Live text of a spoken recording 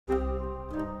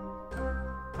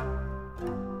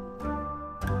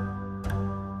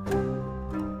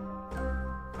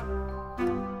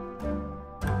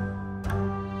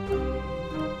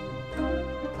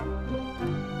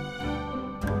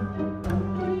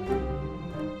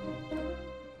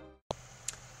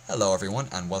Hello everyone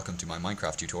and welcome to my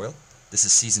Minecraft tutorial. This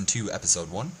is Season 2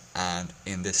 Episode 1, and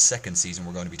in this second season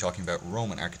we're going to be talking about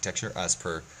Roman architecture as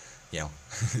per,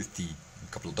 the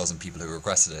couple of dozen people who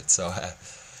requested it. So,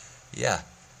 yeah,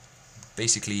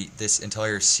 basically this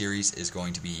entire series is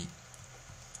going to be,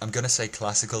 I'm going to say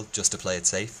classical just to play it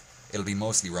safe. It'll be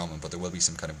mostly Roman, but there will be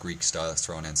some kind of Greek styles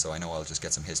thrown in, so I know I'll just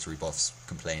get some history buffs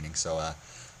complaining, so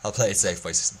I'll play it safe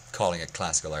by calling it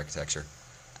classical architecture.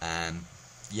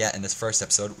 Yeah, in this first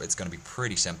episode, it's going to be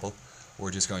pretty simple.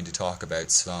 We're just going to talk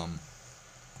about some,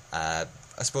 I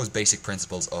suppose, basic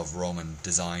principles of Roman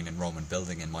design and Roman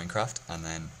building in Minecraft, and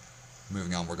then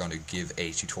moving on, we're going to give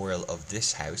a tutorial of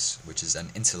this house, which is an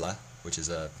insula, which is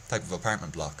a type of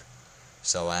apartment block.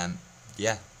 So,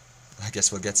 yeah, I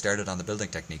guess we'll get started on the building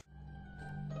technique.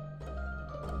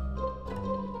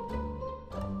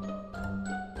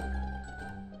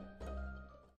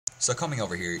 So coming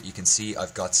over here, you can see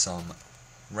I've got some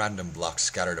random blocks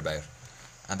scattered about,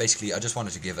 and basically I just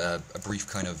wanted to give a brief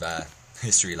kind of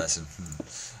history lesson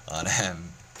on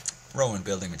Roman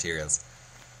building materials.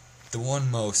 The one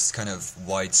most kind of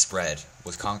widespread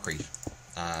was concrete.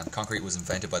 Concrete was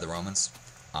invented by the Romans.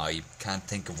 I can't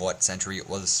think of what century it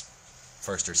was,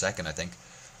 first or second I think,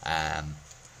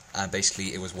 and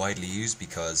basically it was widely used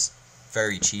because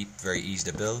very cheap, very easy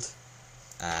to build,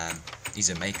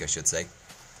 easy to make I should say.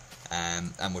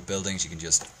 And with buildings you can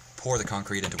just pour the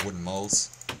concrete into wooden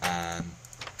molds,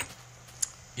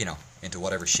 into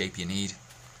whatever shape you need,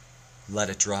 let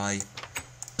it dry,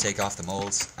 take off the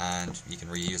molds, and you can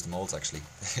reuse the molds actually.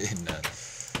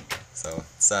 So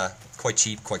it's quite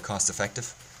cheap, quite cost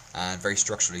effective, and very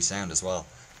structurally sound as well.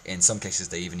 In some cases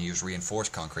they even use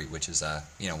reinforced concrete, which is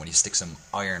when you stick some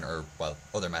iron or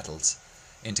other metals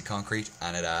into concrete,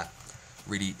 and it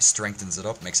really strengthens it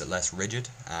up, makes it less rigid,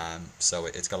 so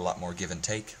it's got a lot more give and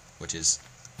take, which is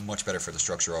much better for the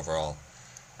structure overall.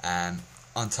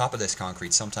 On top of this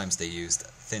concrete, sometimes they used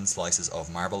thin slices of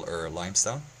marble or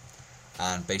limestone,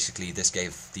 and basically this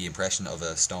gave the impression of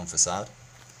a stone facade.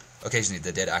 Occasionally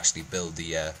they did actually build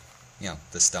the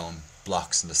the stone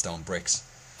blocks and the stone bricks.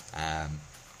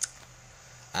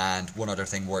 And one other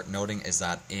thing worth noting is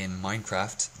that in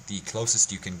Minecraft, the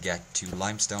closest you can get to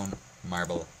limestone,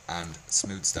 marble, and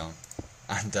smooth stone,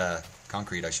 and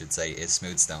concrete I should say, is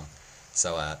smooth stone.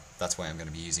 So that's why I'm going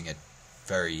to be using it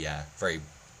very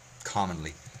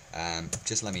commonly.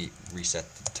 Just let me reset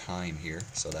the time here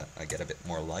so that I get a bit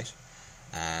more light.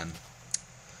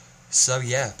 So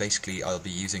yeah, basically I'll be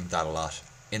using that a lot.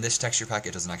 In this texture pack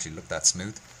it doesn't actually look that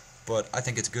smooth, but I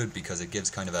think it's good because it gives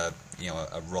kind of a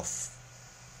rough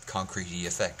concretey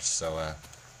effect, so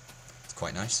it's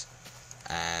quite nice.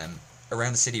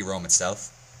 Around the city of Rome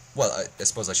itself, well, I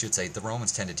suppose I should say the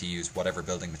Romans tended to use whatever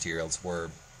building materials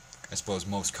were, I suppose,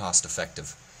 most cost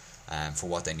effective for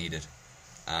what they needed.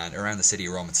 And around the city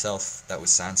of Rome itself, that was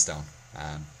sandstone,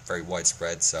 very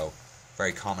widespread, so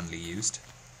very commonly used.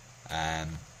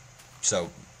 So,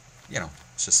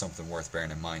 it's just something worth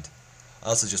bearing in mind. I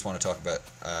also just want to talk about,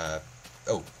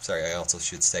 I also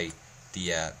should say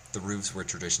the roofs were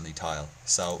traditionally tile.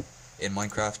 So in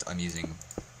Minecraft I'm using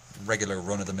regular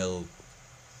run-of-the-mill,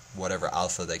 whatever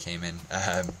alpha they came in,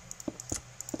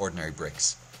 ordinary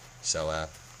bricks. So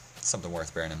something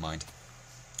worth bearing in mind.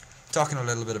 Talking a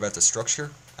little bit about the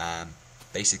structure,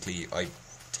 basically I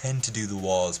tend to do the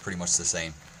walls pretty much the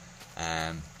same.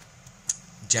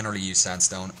 Generally use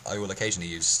sandstone. I will occasionally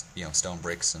use stone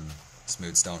bricks and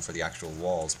smooth stone for the actual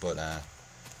walls, but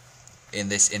in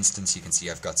this instance you can see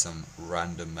I've got some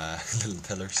random little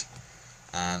pillars,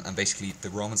 and basically the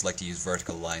Romans like to use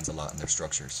vertical lines a lot in their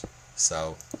structures.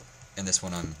 So in this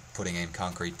one I'm putting in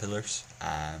concrete pillars,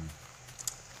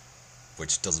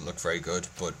 which doesn't look very good,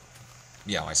 but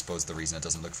yeah, I suppose the reason it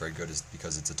doesn't look very good is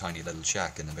because it's a tiny little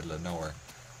shack in the middle of nowhere.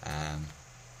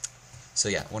 So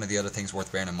yeah, one of the other things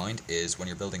worth bearing in mind is when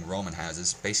you're building Roman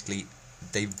houses, basically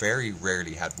they very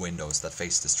rarely had windows that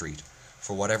faced the street.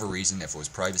 For whatever reason, if it was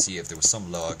privacy, if there was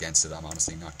some law against it, I'm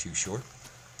honestly not too sure.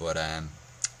 But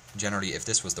generally, if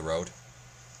this was the road,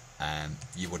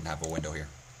 you wouldn't have a window here.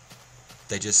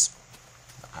 They just,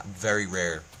 very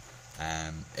rare.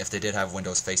 If they did have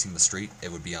windows facing the street,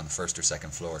 it would be on the first or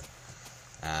second floor.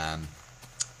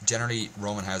 Generally,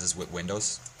 Roman houses with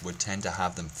windows would tend to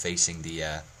have them facing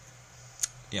the,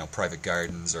 private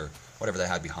gardens or whatever they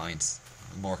had behind,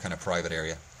 more kind of private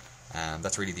area.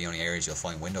 That's really the only areas you'll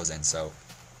find windows in. So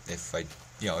if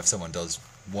if someone does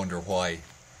wonder why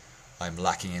I'm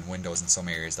lacking in windows in some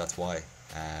areas, that's why.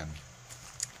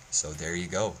 So there you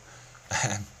go.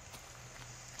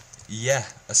 Yeah,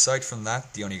 aside from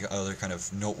that, the only other kind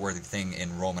of noteworthy thing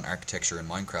in Roman architecture in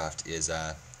Minecraft is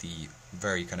the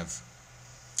very kind of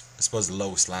suppose,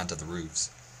 low slant of the roofs.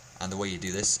 And the way you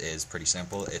do this is pretty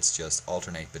simple. It's just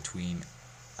alternate between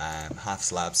half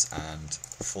slabs and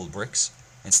full bricks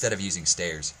instead of using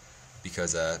stairs,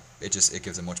 because it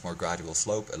gives a much more gradual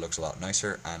slope. It looks a lot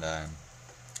nicer, and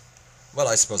well,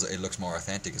 I suppose it looks more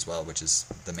authentic as well, which is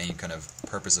the main kind of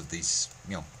purpose of these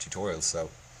tutorials. So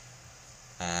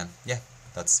yeah,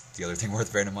 that's the other thing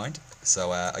worth bearing in mind.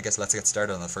 So I guess let's get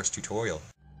started on the first tutorial.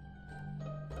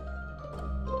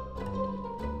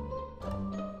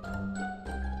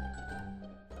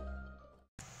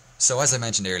 So as I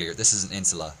mentioned earlier, this is an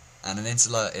insula, and an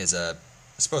insula is I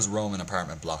suppose, Roman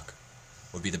apartment block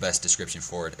would be the best description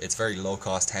for it. It's very low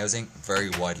cost housing, very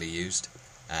widely used.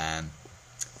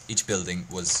 Each building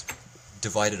was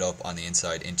divided up on the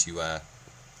inside into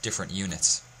different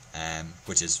units,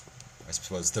 which is, I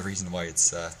suppose, the reason why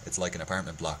it's like an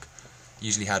apartment block.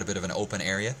 Usually had a bit of an open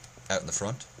area out in the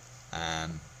front.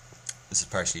 This is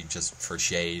partially just for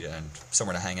shade and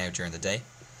somewhere to hang out during the day.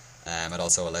 It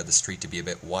also allowed the street to be a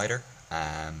bit wider,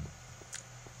 and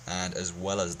as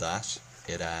well as that,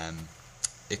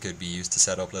 it could be used to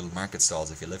set up little market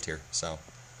stalls if you lived here, so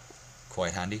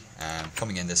quite handy.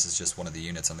 Coming in, this is just one of the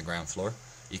units on the ground floor.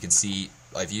 You can see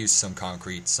I've used some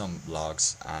concrete, some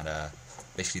logs, and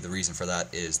basically the reason for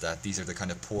that is that these are the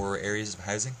kind of poorer areas of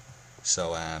housing,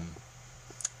 so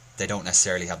they don't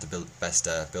necessarily have the best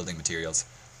building materials.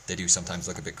 They do sometimes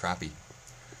look a bit crappy.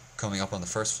 Coming up on the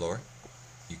first floor,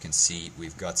 you can see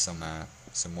we've got some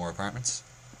more apartments.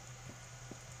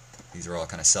 These are all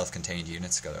kind of self-contained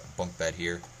units. Got a bunk bed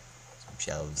here, some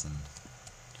shelves and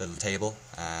little table.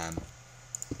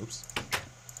 Oops.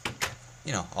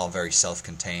 All very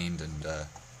self-contained and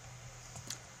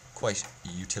quite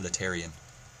utilitarian.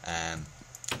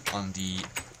 On the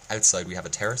outside we have a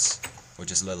terrace, with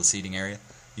just a little seating area.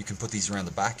 You can put these around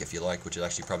the back if you like, which would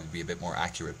actually probably be a bit more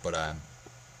accurate, but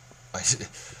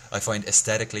I find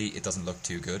aesthetically it doesn't look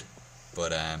too good,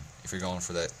 but if you're going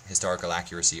for the historical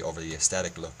accuracy over the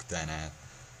aesthetic look, then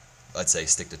I'd say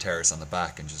stick the terrace on the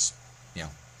back and just,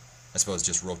 I suppose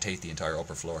just rotate the entire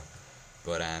upper floor,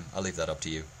 but I'll leave that up to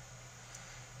you.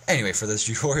 Anyway, for this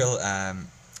tutorial,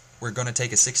 we're going to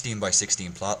take a 16 by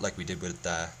 16 plot like we did with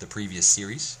the previous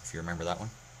series, if you remember that one.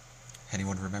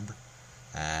 Anyone remember?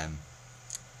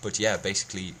 But yeah,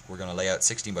 basically we're going to lay out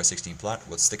 16 by 16 plot.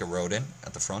 We'll stick a road in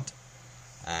at the front.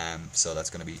 So that's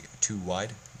going to be 2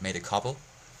 wide, made of cobble.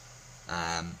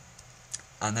 And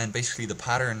then basically the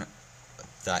pattern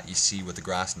that you see with the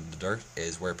grass and the dirt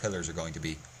is where pillars are going to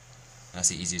be. And that's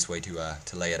the easiest way to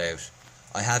lay it out.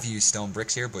 I have used stone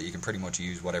bricks here, but you can pretty much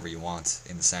use whatever you want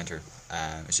in the center.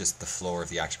 It's just the floor of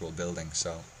the actual building,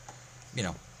 so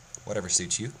whatever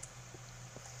suits you.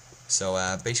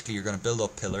 So basically you're going to build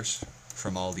up pillars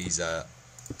from all these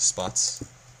spots,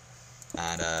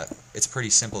 and it's a pretty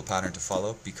simple pattern to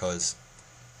follow, because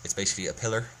it's basically a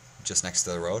pillar just next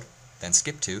to the road, then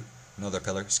skip 2, another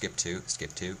pillar, skip 2,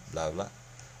 blah blah,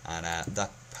 and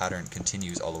that pattern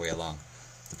continues all the way along.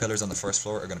 The pillars on the first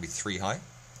floor are going to be 3 high,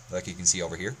 like you can see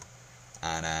over here,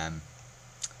 and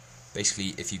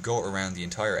basically if you go around the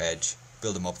entire edge,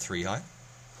 build them up 3 high,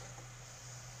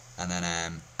 and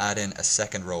then add in a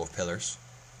second row of pillars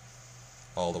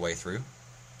all the way through,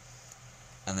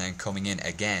 and then coming in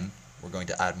again we're going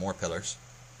to add more pillars,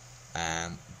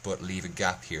 but leave a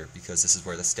gap here because this is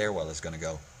where the stairwell is going to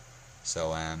go.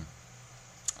 So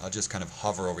I'll just kind of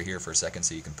hover over here for a second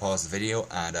so you can pause the video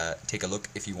and take a look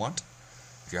if you want,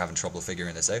 if you're having trouble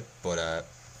figuring this out, but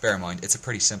bear in mind it's a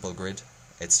pretty simple grid.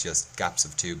 It's just gaps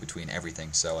of 2 between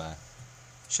everything, so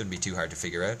shouldn't be too hard to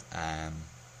figure out.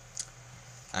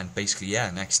 And basically,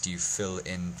 yeah, next you fill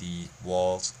in the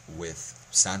walls with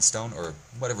sandstone or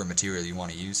whatever material you want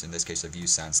to use. In this case I've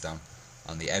used sandstone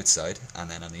on the outside, and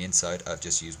then on the inside I've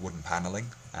just used wooden paneling,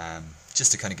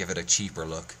 just to kind of give it a cheaper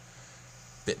look,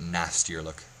 bit nastier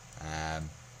look.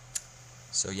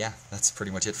 So yeah, that's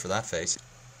pretty much it for that phase.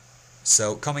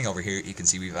 So coming over here you can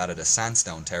see we've added a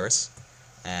sandstone terrace,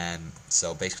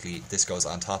 so basically this goes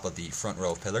on top of the front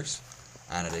row of pillars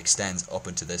and it extends up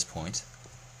into this point.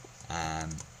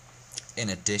 In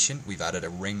addition, we've added a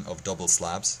ring of double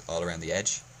slabs all around the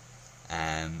edge,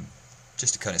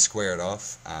 just to kind of square it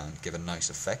off and give a nice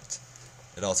effect.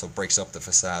 It also breaks up the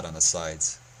facade on the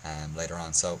sides later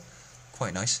on, so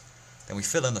quite nice. Then we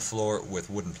fill in the floor with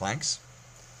wooden planks,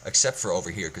 except for over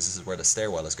here because this is where the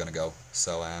stairwell is going to go.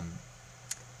 So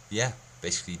yeah,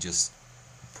 basically just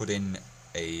put in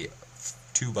a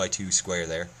 2 by 2 square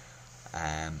there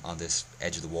on this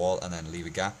edge of the wall, and then leave a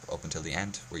gap up until the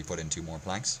end where you put in 2 more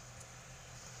planks.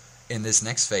 In this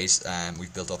next phase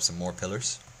we've built up some more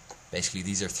pillars. Basically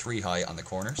these are 3 high on the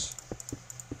corners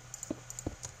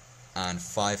and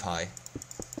 5 high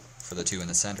for the two in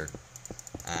the center.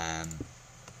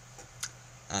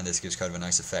 And this gives kind of a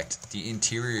nice effect. The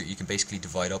interior you can basically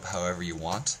divide up however you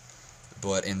want,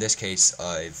 but in this case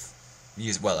I've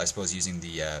used, well, I suppose using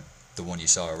the one you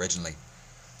saw originally.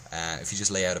 If you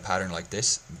just lay out a pattern like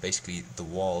this, basically the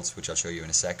walls, which I'll show you in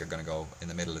a sec, are going to go in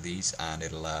the middle of these, and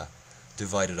it'll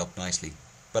divide it up nicely.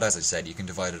 But as I said, you can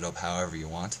divide it up however you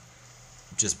want.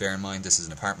 Just bear in mind this is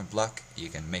an apartment block. You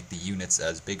can make the units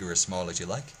as big or as small as you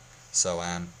like. So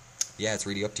yeah, it's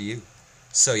really up to you.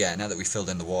 So yeah, now that we've filled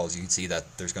in the walls, you can see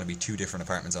that there's going to be two different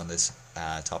apartments on this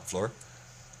top floor.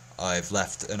 I've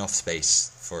left enough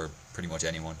space for pretty much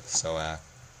anyone. So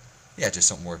yeah, just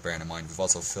something worth bearing in mind. We've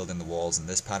also filled in the walls in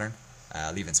this pattern,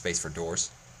 leaving space for doors.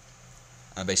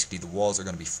 And basically the walls are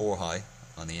going to be 4 high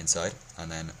on the inside, and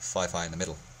then 5 high in the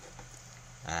middle.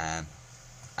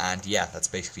 And yeah, that's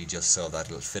basically just so that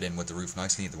it'll fit in with the roof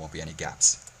nicely, there won't be any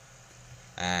gaps.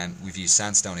 We've used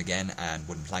sandstone again and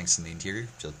wooden planks in the interior,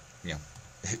 just, you know,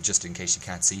 just in case you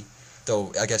can't see.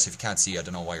 Though I guess if you can't see, I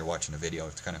don't know why you're watching a video.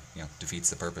 It kind of, you know, defeats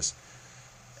the purpose.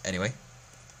 Anyway,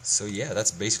 so yeah,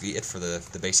 that's basically it for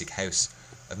the basic house.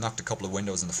 I've knocked a couple of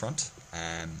windows in the front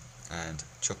and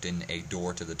chucked in a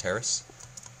door to the terrace.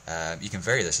 You can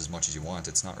vary this as much as you want.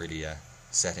 It's not really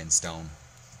set in stone,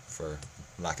 for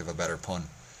lack of a better pun.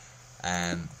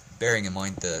 Bearing in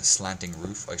mind the slanting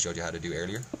roof I showed you how to do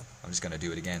earlier, I'm just going to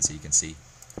do it again so you can see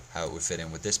how it would fit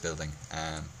in with this building.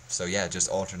 So yeah, just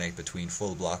alternate between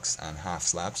full blocks and half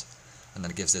slabs, and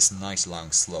then it gives this nice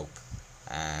long slope,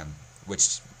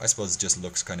 which I suppose just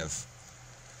looks kind of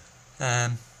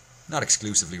not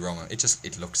exclusively Roman.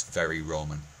 It looks very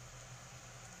Roman.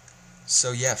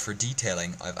 So yeah, for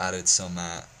detailing I've added some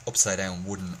upside down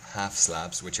wooden half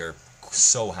slabs, which are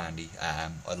so handy.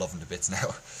 I love them to bits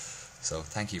now. So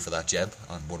thank you for that, Jeb,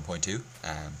 on 1.2.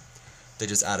 They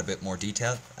just add a bit more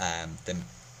detail, then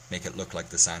make it look like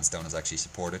the sandstone is actually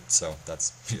supported, so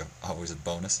that's, you know, always a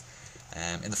bonus.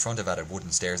 In the front I've added wooden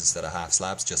stairs instead of half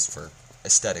slabs, just for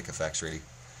aesthetic effects really.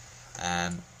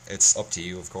 It's up to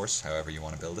you, of course, however you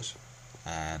want to build it.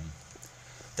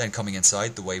 Then coming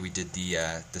inside, the way we did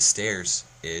the stairs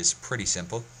is pretty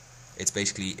simple. It's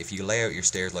basically, if you lay out your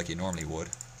stairs like you normally would,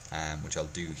 which I'll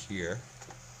do here.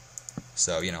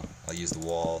 So, you know, I'll use the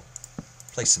wall,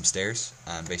 place some stairs,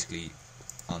 and basically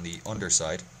on the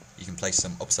underside you can place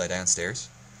some upside down stairs.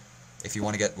 If you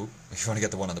want to get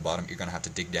the one on the bottom, you're going to have to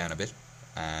dig down a bit.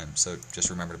 So just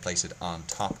remember to place it on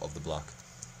top of the block,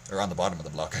 or on the bottom of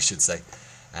the block, I should say.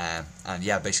 And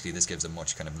yeah, basically this gives a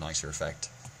much kind of nicer effect.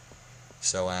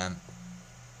 So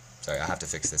sorry, I have to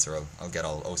fix this or I'll get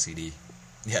all OCD.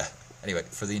 Yeah. Anyway,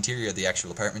 for the interior of the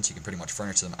actual apartments, you can pretty much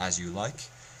furnish them as you like.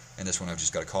 In this one I've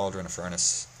just got a cauldron, a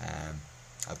furnace,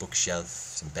 a bookshelf,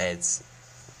 some beds.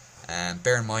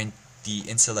 Bear in mind, the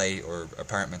Insulae, or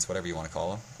apartments, whatever you want to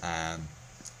call them,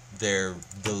 they're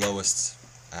the lowest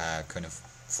kind of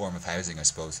form of housing, I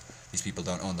suppose. These people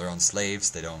don't own their own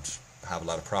slaves, they don't have a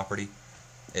lot of property.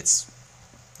 It's,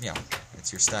 you know,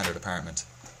 it's your standard apartment.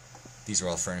 These are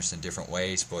all furnished in different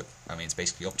ways, but I mean, it's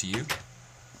basically up to you.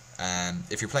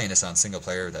 If you're playing this on single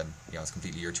player, then, you know, it's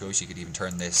completely your choice. You could even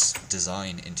turn this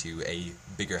design into a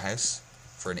bigger house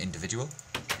for an individual.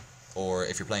 Or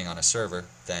if you're playing on a server,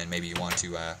 then maybe you want to,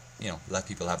 you know, let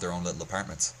people have their own little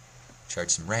apartments, charge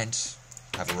some rent,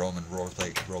 have a Roman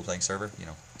role-playing server, you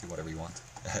know, do whatever you want.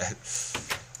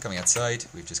 Coming outside,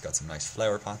 we've just got some nice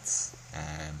flower pots,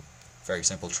 very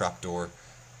simple trapdoor,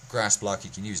 grass block. You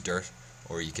can use dirt,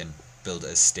 or you can build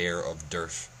a stair of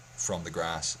dirt from the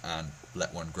grass and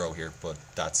let one grow here, but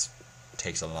that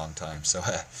takes a long time, so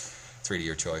it's really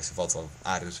your choice. I've also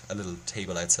added a little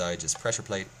table outside, just pressure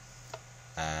plate,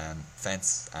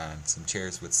 fence, and some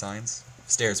stairs with signs,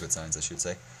 I should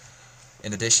say.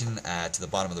 In addition, to the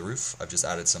bottom of the roof, I've just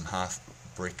added some half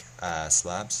brick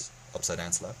slabs, upside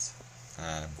down slabs,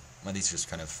 and these just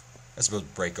kind of, I suppose,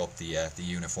 break up the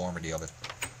uniformity of it.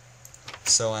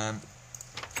 So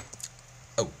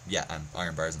oh yeah, and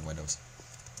iron bars in the windows.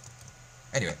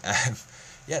 Anyway,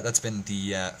 yeah, that's been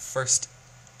the first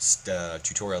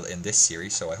tutorial in this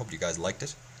series, so I hope you guys liked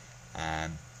it.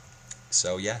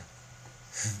 So yeah,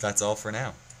 that's all for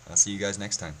now. I'll see you guys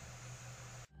next time.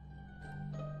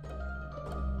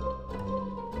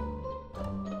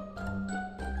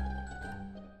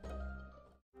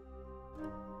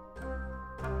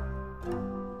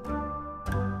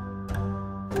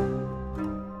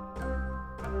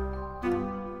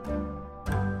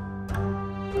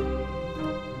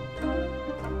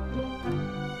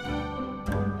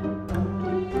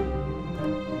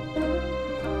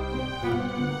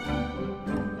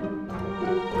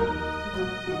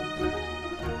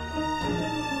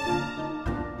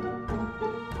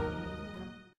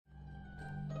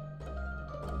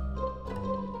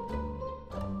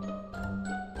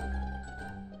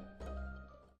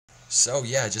 So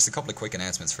yeah, just a couple of quick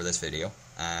announcements for this video.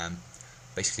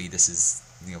 Basically, this is,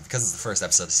 because it's the first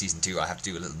episode of Season 2, I have to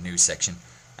do a little news section.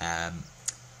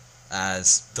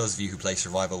 As those of you who play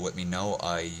Survival with me know,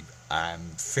 I am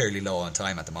fairly low on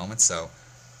time at the moment, so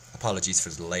apologies for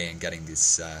the delay in getting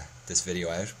this video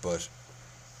out, but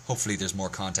hopefully there's more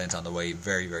content on the way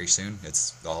very, very soon.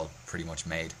 It's all pretty much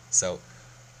made, so,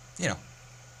 it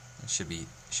should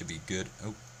be good.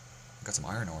 Oh, got some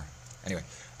iron ore. Anyway,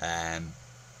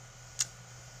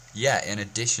 yeah, in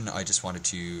addition, I just wanted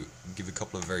to give a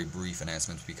couple of very brief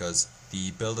announcements, because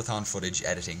the build-a-thon footage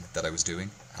editing that I was doing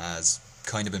has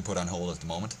kind of been put on hold at the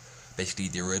moment. Basically,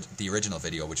 the original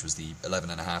video, which was the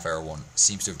 11.5-hour one,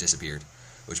 seems to have disappeared,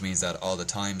 which means that all the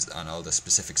times and all the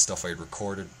specific stuff I had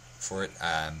recorded for it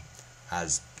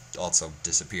has also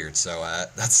disappeared. So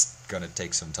that's going to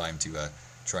take some time to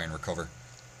try and recover.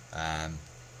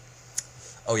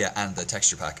 Oh yeah, and the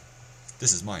texture pack.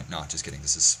 This is mine. No, just kidding.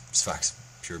 This is Sfax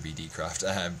Pure BD Craft.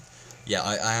 Yeah,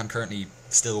 I am currently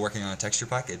still working on a texture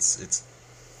pack. It's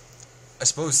I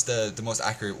suppose the most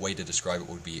accurate way to describe it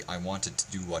would be, I wanted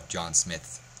to do what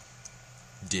JohnSmith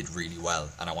did really well,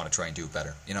 and I want to try and do it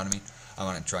better. You know what I mean? I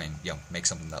want to try and make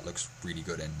something that looks really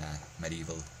good in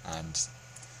medieval, and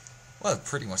well,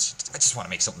 pretty much I just want to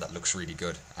make something that looks really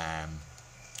good.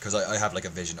 Because I have like a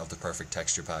vision of the perfect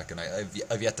texture pack, and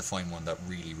I've yet to find one that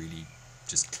really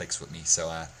just clicks with me.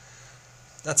 So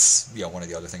that's one of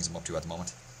the other things I'm up to at the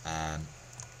moment.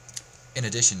 In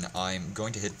addition, I'm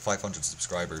going to hit 500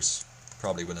 subscribers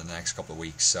probably within the next couple of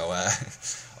weeks, so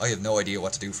I have no idea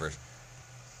what to do for it.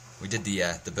 We did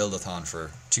the build-a-thon for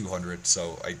 200,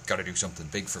 so I got to do something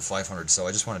big for 500. So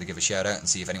I just wanted to give a shout out and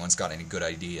see if anyone's got any good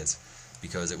ideas,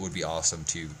 because it would be awesome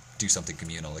to do something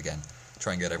communal again,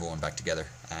 try and get everyone back together.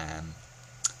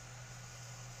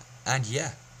 And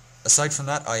yeah, aside from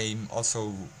that, I'm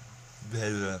also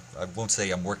I won't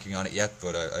say I'm working on it yet,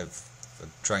 but I'm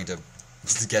trying to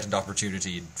get an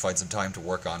opportunity and find some time to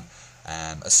work on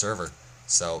a server.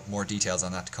 So more details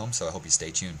on that to come, so I hope you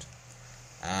stay tuned.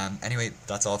 Anyway,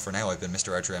 that's all for now. I've been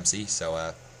Mr. Archer MC,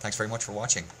 so thanks very much for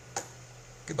watching.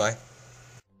 Goodbye.